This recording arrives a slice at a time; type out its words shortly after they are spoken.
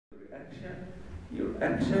your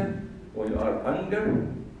action when you are angry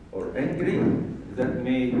or angry that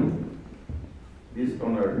may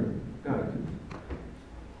dishonor God.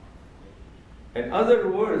 In other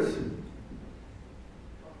words,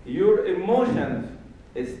 your emotions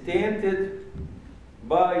is tainted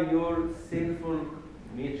by your sinful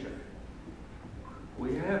nature.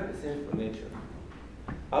 We have a sinful nature.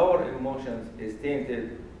 Our emotions is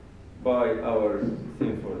tainted by our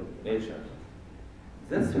sinful nature.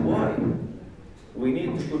 That's why we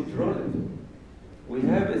need to control it. We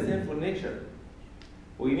have a sinful nature.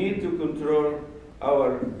 We need to control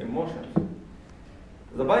our emotions.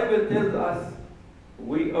 The Bible tells us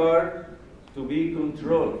we are to be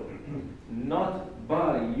controlled, not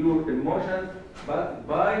by your emotions, but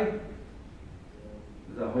by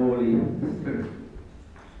the Holy Spirit.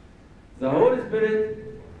 The Holy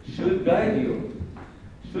Spirit should guide you,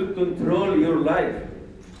 should control your life,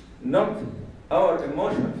 not our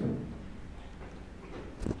emotions.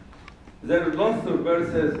 There are lots of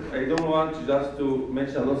verses. I don't want just to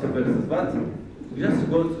mention lots of verses, but just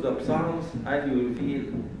go to the Psalms and you will feel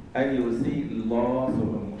and you will see lots of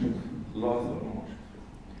emotions,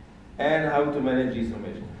 and how to manage these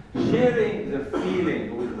emotions. Sharing the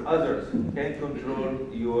feeling with others can control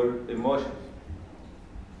your emotions.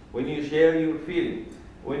 When you share your feelings,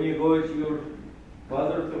 when you go to your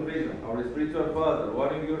father of confession or spiritual father,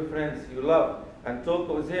 one of your friends you love, and talk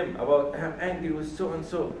with him about, I'm angry with so and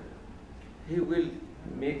so, he will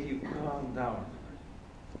make you calm down.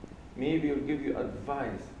 Maybe he'll give you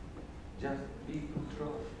advice. Just be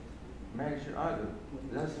controlled. Manage your anger.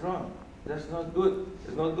 That's wrong. That's not good.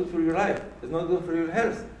 It's not good for your life. It's not good for your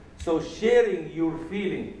health. So sharing your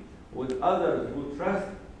feeling with others who trust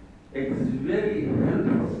is very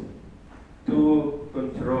helpful to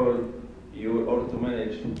control your or to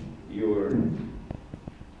manage your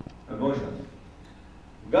emotions.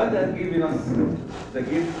 God has given us the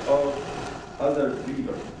gift of other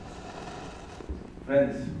believers,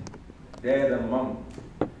 friends, dad and mom,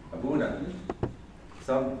 abuna,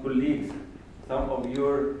 some colleagues, some of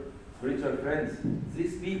your spiritual friends.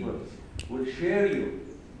 These people will share you.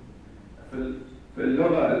 في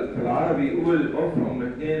اللغة في العربي يقول أفهم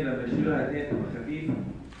الاثنين لما يشيلوها اثنين خفيفة.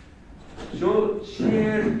 So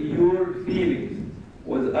share your feelings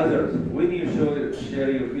with others. When you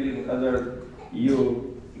share your feelings with others,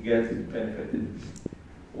 you get benefited.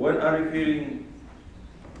 When are you feeling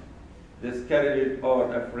discouraged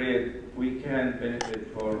or afraid, we can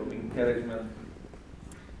benefit from encouragement,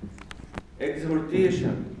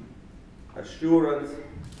 exhortation, assurance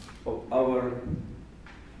of our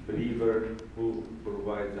believer who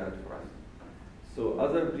provides that for us. So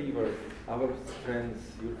other believers, our friends,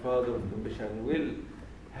 your father of confession will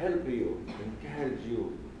help you, encourage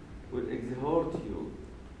you, will exhort you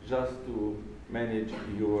just to manage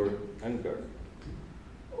your anger.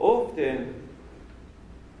 Often,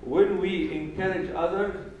 when we encourage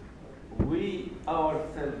others, we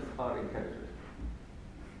ourselves are encouraged.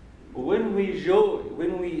 When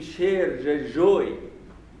we share the joy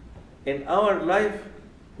in our life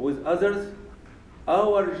with others,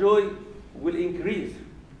 our joy will increase.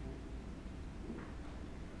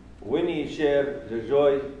 When you share the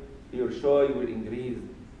joy, your joy will increase.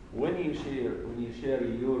 When you share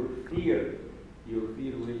your fear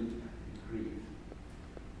will increase.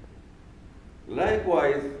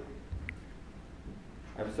 Likewise,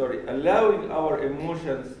 allowing our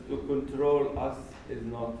emotions to control us is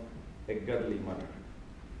not a godly manner.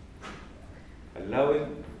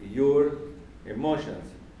 Allowing your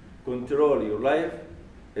emotions control your life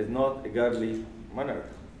is not a godly manner.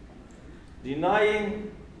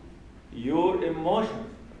 Denying your emotions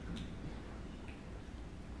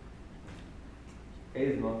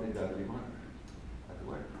is not a godly manner as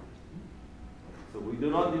well. So we do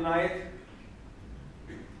not deny it.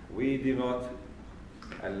 We do not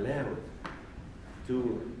allow it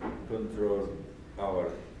to control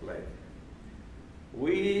our life.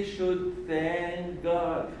 We should thank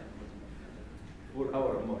God for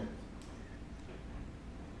our emotions.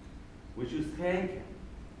 We should thank Him.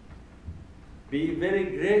 Be very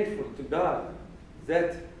grateful to God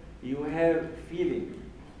that you have feeling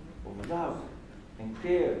of love and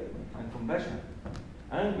care and compassion.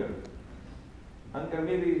 Anger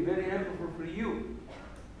may be very helpful for you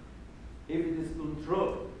if it is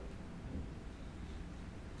controlled.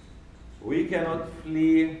 We cannot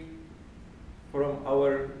flee from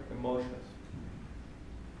our emotions.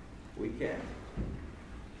 We can't.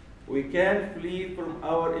 We can't flee from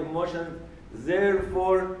our emotions,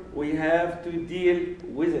 therefore we have to deal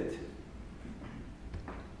with it.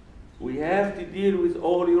 We have to deal with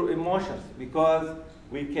all your emotions because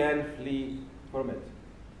we can't flee from it.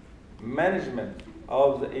 management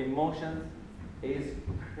of the emotions is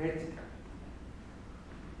critical.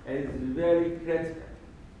 It is very critical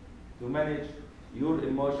to manage your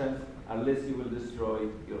emotions, unless you will destroy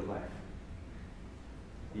your life.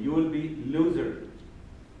 You will be loser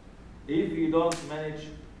if you don't manage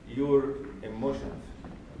your emotions.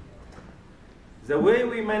 The way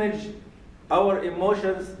we manage our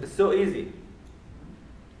emotions is so easy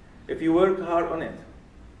if you work hard on it.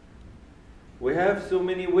 We have so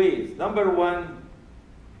many ways. Number one,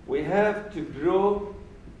 we have to grow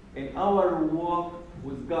in our walk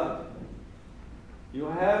with God. You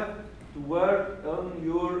have to work on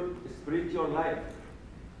your spiritual life,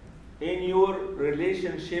 in your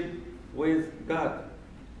relationship with God.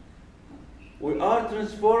 We are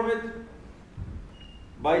transformed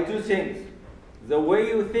by two things: the way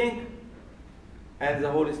you think and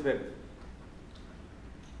the Holy Spirit.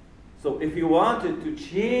 So if you wanted to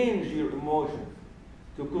change your emotions,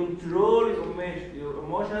 to control your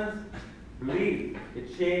emotions, please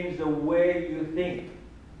change the way you think.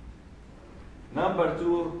 Number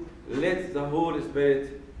two, let the Holy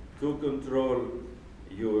Spirit to control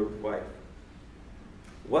your life.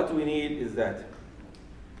 What we need is that.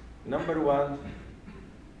 Number one,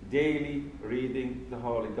 daily reading the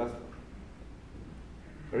Holy Gospel.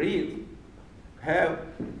 Read. Have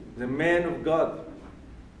the man of God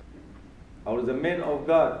or the men of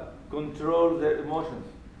God control their emotions.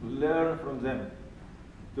 Learn from them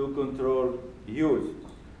to control yours.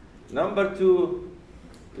 Number two,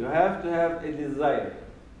 you have to have a desire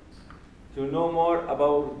to know more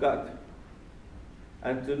about God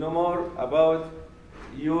and to know more about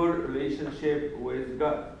your relationship with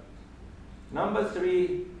God. Number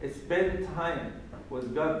three, spend time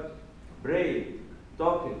with God. Pray,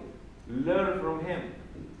 talking, learn from Him.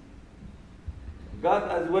 God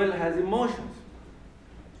as well has emotions.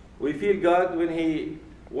 We feel God when He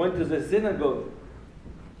went to the synagogue.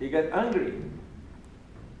 He got angry.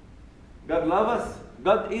 God loves us.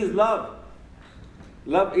 God is love.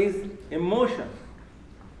 Love is emotion.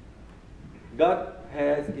 God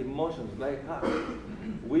has emotions like us.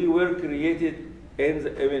 We were created in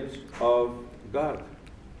the image of God.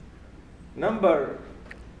 Number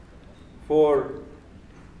four,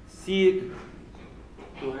 seek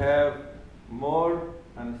to have more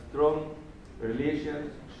and strong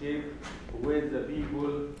relationship with the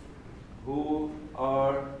people who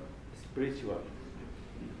are spiritual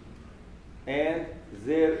and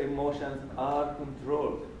their emotions are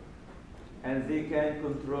controlled and they can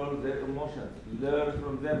control their emotions. Learn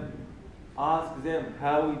from them. Ask them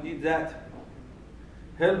how we did that.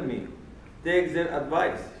 Help me. Take their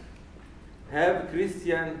advice. Have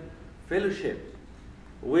Christian fellowship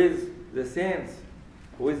with the saints,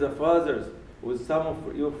 with the fathers, with some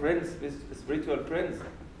of your friends, spiritual friends.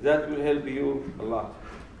 That will help you a lot.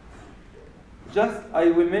 Just I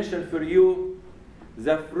will mention for you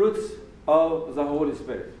the fruits of the Holy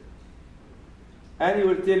Spirit. And you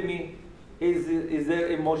will tell me, is there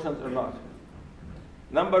emotions or not?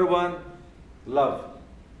 Number one, love.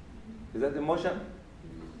 Is that emotion?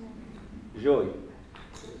 Joy.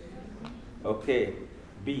 Okay.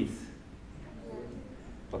 Peace.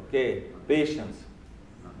 Okay. Patience.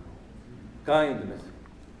 Kindness.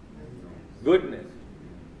 Goodness.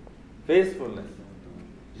 Faithfulness.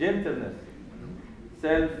 Gentleness.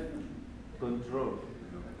 Self-control.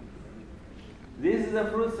 These are the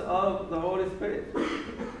fruits of the Holy Spirit.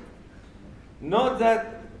 Note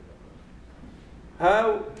that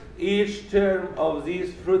how each term of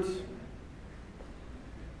these fruits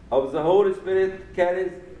of the Holy Spirit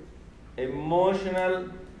carries emotional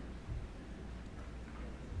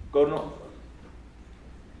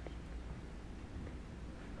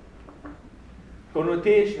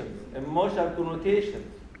connotations, emotional connotations.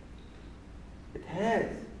 It has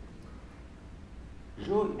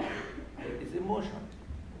joy. It's emotion.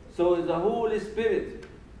 So the Holy Spirit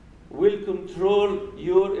will control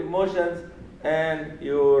your emotions and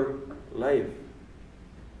your life.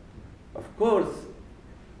 Of course,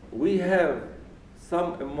 we have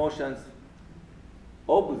some emotions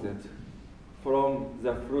opposite from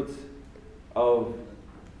the fruits of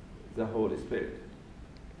the Holy Spirit.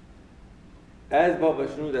 As Baba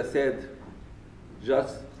Shnuda said,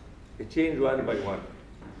 just change one by one.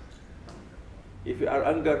 If you are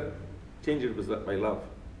anger, change it by love.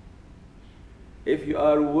 If you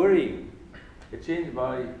are worrying, change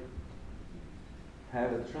by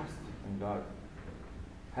have a trust in God.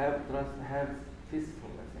 Have trust, have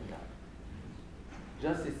faithfulness in God.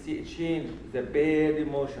 Just change the bad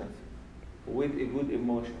emotions with a good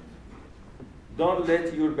emotions. Don't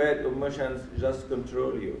let your bad emotions just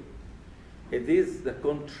control you. It is the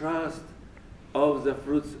contrast of the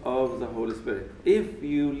fruits of the Holy Spirit. If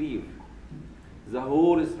you leave the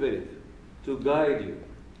Holy Spirit to guide you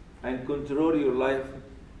and control your life,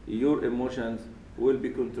 your emotions will be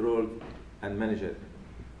controlled and managed.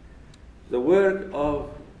 The work of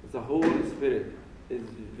the Holy Spirit is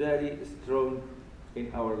very strong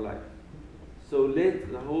in our life. So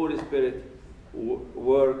let the Holy Spirit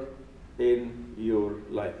work in your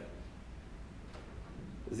life.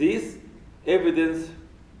 This evidence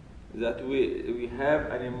that we have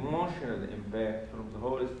an emotional impact from the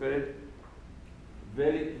Holy Spirit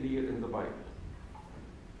very clear in the Bible.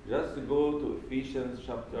 Just go to Ephesians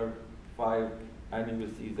chapter 5 and you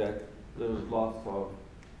will see that there's lots of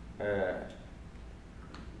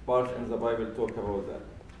parts in the Bible talk about that.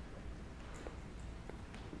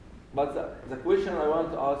 But the question I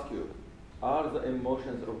want to ask you, are the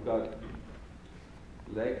emotions of God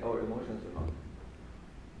like our emotions or not?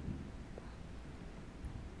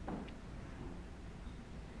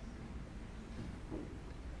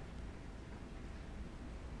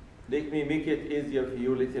 Let me make it easier for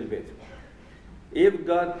you a little bit. If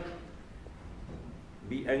God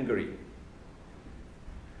be angry,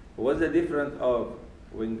 what's the difference of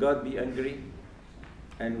when God be angry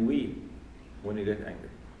and we when we get angry?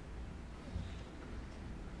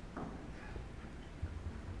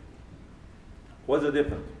 What's the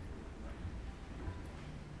difference?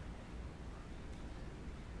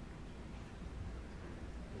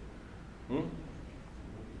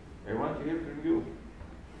 I want to hear from you.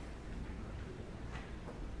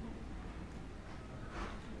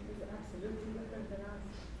 It's absolutely different than us.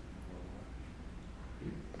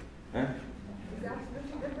 Huh? It's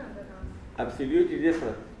absolutely different than us. Absolutely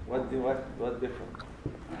different. What different?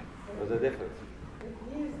 What's the difference? If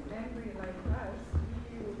he is angry like us,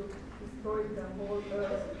 he would have destroyed the whole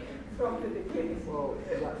earth from the beginning. Well,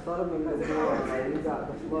 you got Sodom and Gomorrah, you got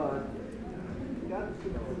the flood. You got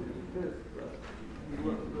this.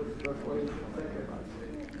 That's why you think about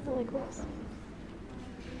it.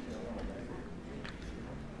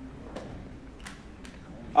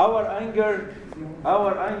 Our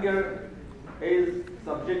anger is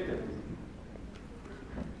subjective.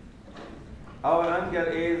 Our anger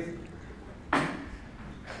is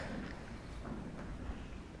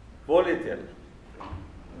volatile.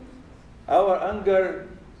 Our anger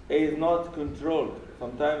is not controlled.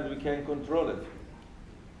 Sometimes we can control it.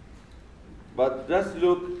 But just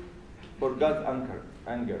look for God's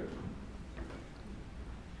anger.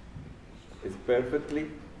 It's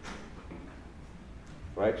perfectly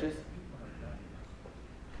righteous,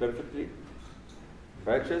 perfectly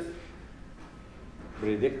righteous,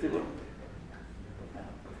 predictable,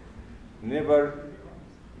 never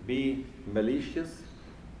be malicious,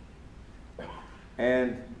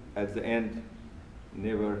 and at the end,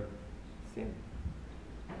 never sin.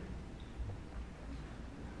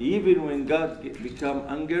 Even when God become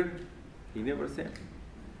anger, he never sinned.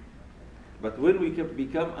 But when we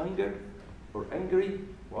become anger or angry,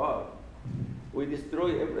 wow, we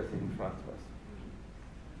destroy everything in front of us.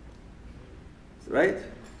 Right?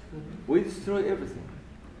 We destroy everything.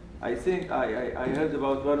 I think I heard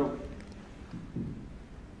about one of,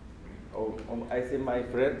 I say my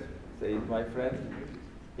friend,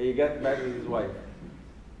 he got mad with his wife.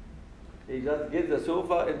 He just gets the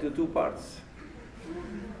sofa into two parts.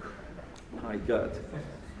 My God.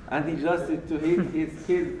 And he just to hit his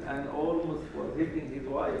kids and almost was hitting his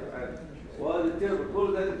wife. And was terrible.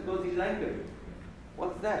 All that is because he's angry.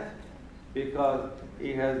 What's that? Because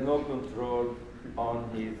he has no control on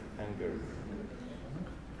his anger.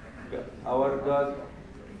 Our God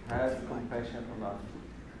has compassion on us.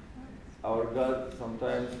 Our God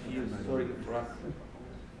sometimes feels sorry for us.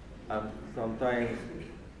 And sometimes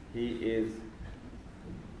he is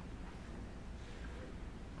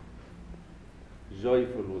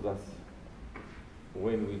joyful with us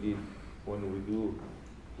when we do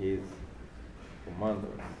his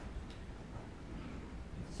commandments.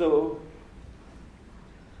 So,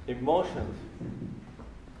 emotions,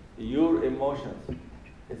 your emotions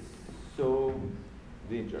is so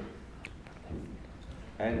dangerous.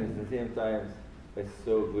 And at the same time, it's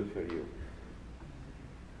so good for you.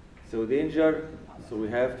 So danger, so we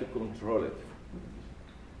have to control it.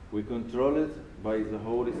 We control it by the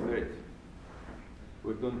Holy Spirit.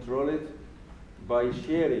 We control it by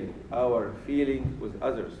sharing our feelings with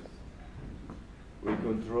others. We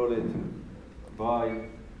control it by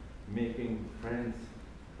making friends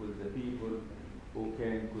with the people who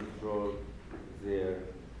can control their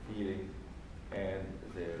feelings and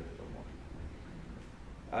their emotions.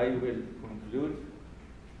 I will conclude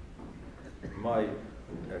my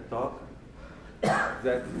talk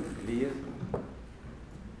that please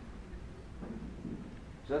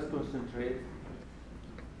just concentrate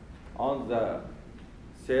on the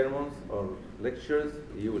sermons or lectures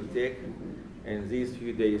you will take in these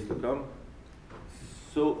few days to come.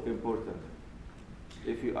 So important.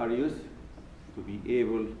 If you are used to be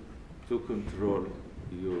able to control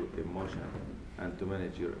your emotion and to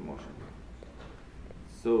manage your emotion.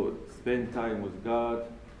 So spend time with God,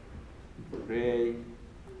 pray,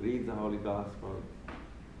 read the Holy Gospel,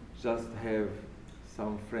 just have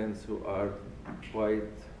some friends who are quite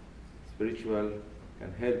spiritual,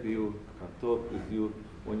 can help you, can talk with you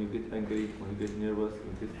when you get angry, when you get nervous,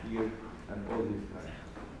 when you get fear, and all these kinds.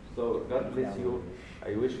 So God bless you.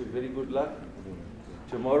 I wish you very good luck.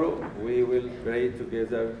 Tomorrow we will pray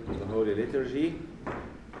together the Holy Liturgy,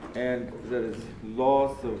 and there is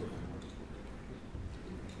lots of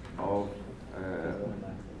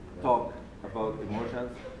talk about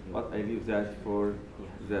emotions, but I leave that for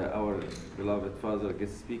our beloved Father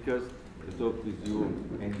guest speakers to talk with you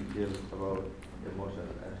in detail about emotion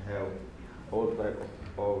and how all type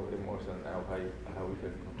of emotion and how we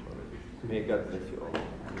can control it. May God bless you all.